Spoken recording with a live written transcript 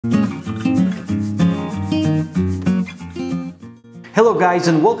Hello guys,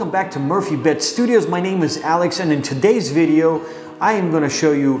 and welcome back to Murphy Bed Studios. My name is Alex, and in today's video I am going to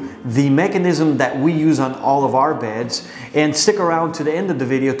show you the mechanism that we use on all of our beds, and stick around to the end of the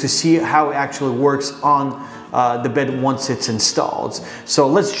video to see how it actually works on the bed once it's installed. So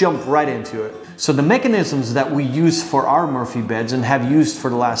let's jump right into it. So the mechanisms that we use for our Murphy beds and have used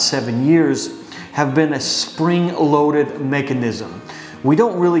for the last 7 years have been a spring-loaded mechanism. We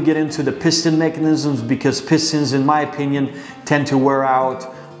don't really get into the piston mechanisms because pistons, in my opinion, tend to wear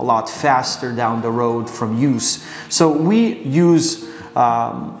out a lot faster down the road from use. So we use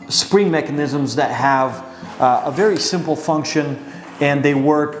spring mechanisms that have a very simple function, and they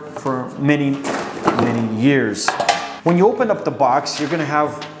work for many years. When you open up the box, you're going to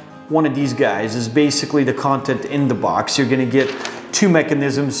have one of these guys. Is basically the content in the box. You're going to get two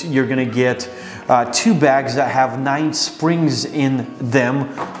mechanisms. You're going to get two bags that have 9 springs in them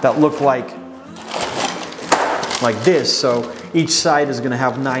that look like this. So each side is going to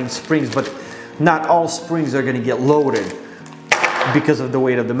have 9 springs, but not all springs are going to get loaded because of the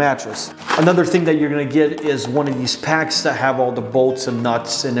weight of the mattress. Another thing that you're going to get is one of these packs that have all the bolts and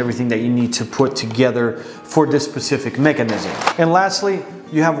nuts and everything that you need to put together for this specific mechanism. And lastly,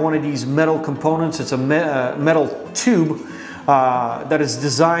 you have one of these metal components. It's a metal tube that is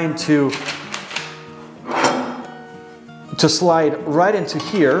designed to slide right into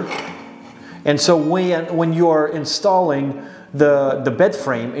here. And so when you are installing the bed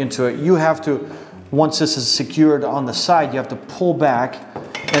frame into it, you have to, once this is secured on the side, you have to pull back,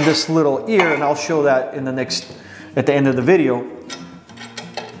 and this little ear, and I'll show that in at the end of the video,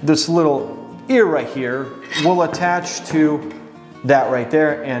 this little ear right here will attach to that right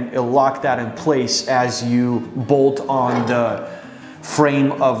there, and it'll lock that in place as you bolt on the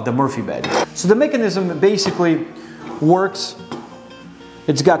frame of the Murphy bed. So the mechanism basically works.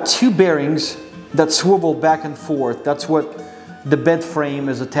 It's got 2 bearings that swivel back and forth. That's what the bed frame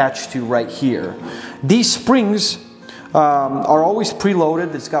is attached to right here. These springs are always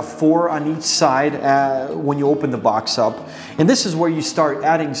preloaded. It's got 4 on each side when you open the box up. And this is where you start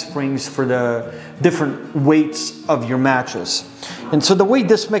adding springs for the different weights of your mattress. And so the way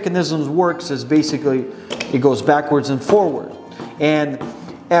this mechanism works is basically it goes backwards and forward. And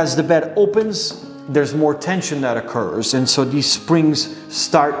as the bed opens, there's more tension that occurs, and so these springs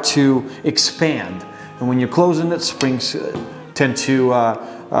start to expand. And when you're closing it, springs tend to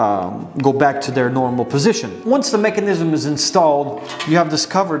go back to their normal position. Once the mechanism is installed, you have this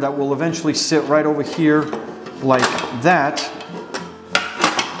cover that will eventually sit right over here like that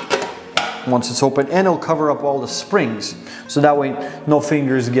once it's open, and it'll cover up all the springs, so that way no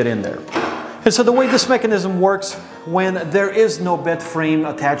fingers get in there. And so the way this mechanism works, when there is no bed frame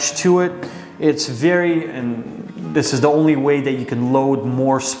attached to it, and this is the only way that you can load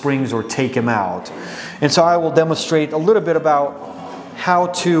more springs or take them out. And so I will demonstrate a little bit about how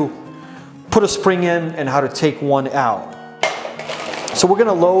to put a spring in and how to take one out. So we're going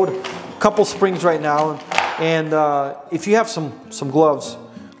to load a couple springs right now, and if you have some gloves,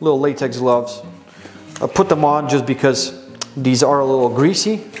 little latex gloves, put them on just because these are a little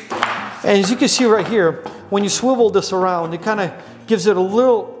greasy. And as you can see right here, when you swivel this around, it kind of gives it a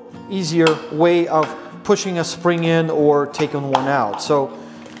little easier way of pushing a spring in or taking one out. So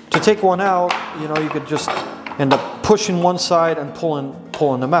to take one out, you could just end up pushing one side and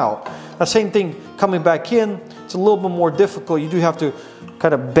pulling them out. The same thing coming back in, it's a little bit more difficult. You do have to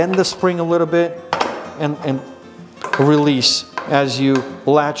kind of bend the spring a little bit and release as you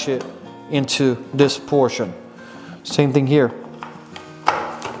latch it into this portion. Same thing here.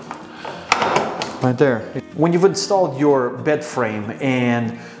 Right there. When you've installed your bed frame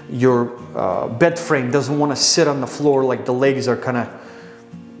and your bed frame doesn't want to sit on the floor, like the legs are kind of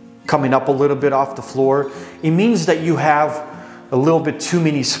coming up a little bit off the floor, it means that you have a little bit too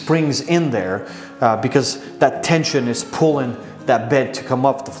many springs in there because that tension is pulling that bed to come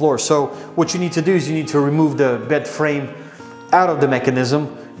up the floor. So what you need to do is you need to remove the bed frame out of the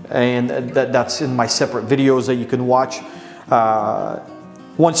mechanism, and that's in my separate videos that you can watch.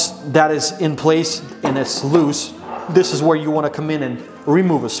 Once that is in place and it's loose, this is where you want to come in and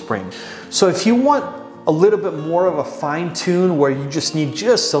remove a spring. So if you want a little bit more of a fine tune where you just need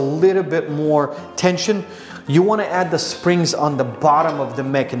just a little bit more tension, you want to add the springs on the bottom of the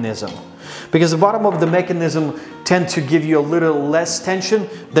mechanism, because the bottom of the mechanism tend to give you a little less tension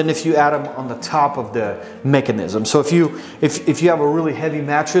than if you add them on the top of the mechanism. So if you have a really heavy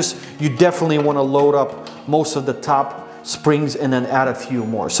mattress, you definitely want to load up most of the top springs and then add a few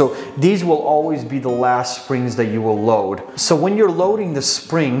more. So these will always be the last springs that you will load. So when you're loading the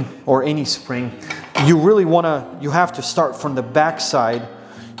spring or any spring, you have to start from the back side.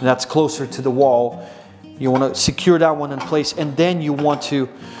 that's closer to the wall. You want to secure that one in place, and then you want to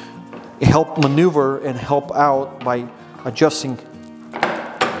help maneuver and help out by adjusting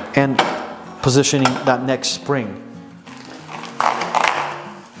and positioning that next spring.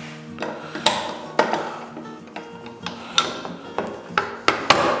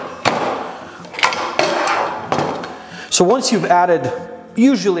 So once you've added,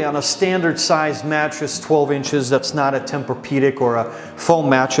 usually on a standard size mattress, 12 inches, that's not a Tempur-Pedic or a foam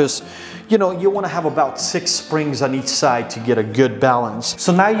mattress, you know, you want to have about 6 springs on each side to get a good balance.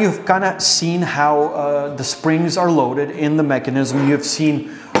 So now you've kind of seen how the springs are loaded in the mechanism. You've seen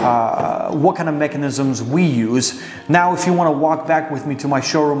what kind of mechanisms we use. Now if you want to walk back with me to my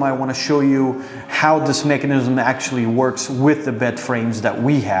showroom, I want to show you how this mechanism actually works with the bed frames that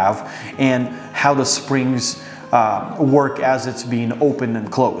we have, and how the springs work as it's being opened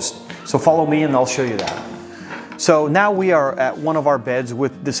and closed. So follow me and I'll show you that. So now we are at one of our beds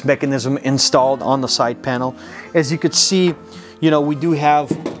with this mechanism installed on the side panel. As you could see, you know, we do have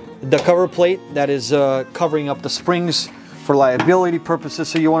the cover plate that is covering up the springs for liability purposes.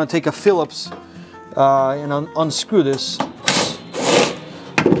 So you want to take a Phillips and unscrew this.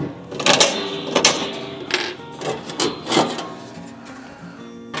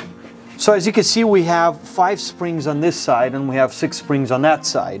 So as you can see, we have 5 springs on this side and we have 6 springs on that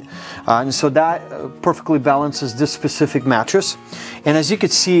side. And so that perfectly balances this specific mattress. And as you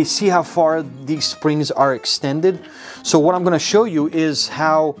can see how far these springs are extended. So what I'm going to show you is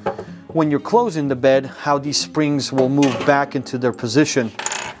how, when you're closing the bed, how these springs will move back into their position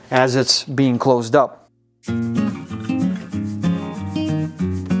as it's being closed up.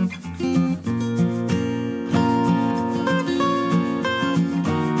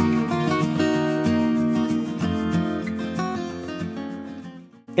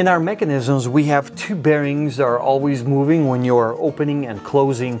 In our mechanisms, we have 2 bearings that are always moving when you're opening and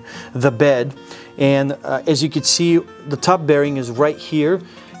closing the bed. And as you can see, the top bearing is right here,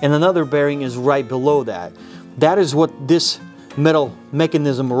 and another bearing is right below that. That is what this metal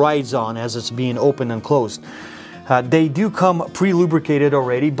mechanism rides on as it's being opened and closed. They do come pre-lubricated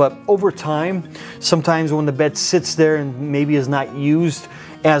already, but over time, sometimes when the bed sits there and maybe is not used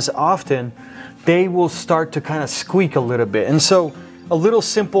as often, they will start to kind of squeak a little bit. And so a little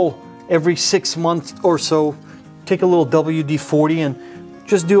simple, every 6 months or so, take a little WD-40 and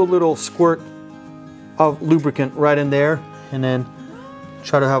just do a little squirt of lubricant right in there, and then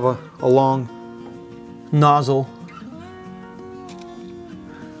try to have a long nozzle,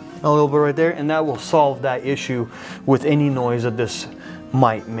 a little bit right there, and that will solve that issue with any noise that this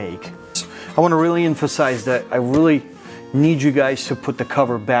might make. I want to really emphasize that I really need you guys to put the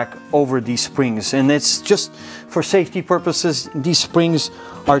cover back over these springs, and it's just for safety purposes. These springs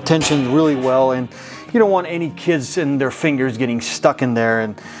are tensioned really well, and you don't want any kids and their fingers getting stuck in there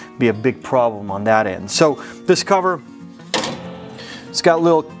and be a big problem on that end. So this cover, it's got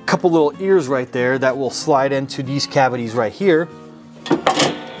a couple little ears right there that will slide into these cavities right here,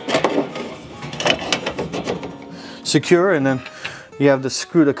 secure, and then you have the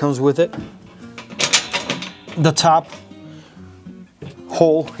screw that comes with it. The top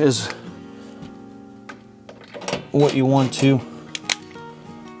hole is what you want to.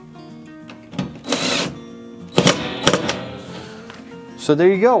 So there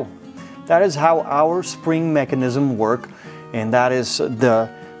you go. That is how our spring mechanism work, and that is the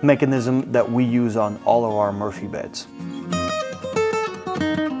mechanism that we use on all of our Murphy beds.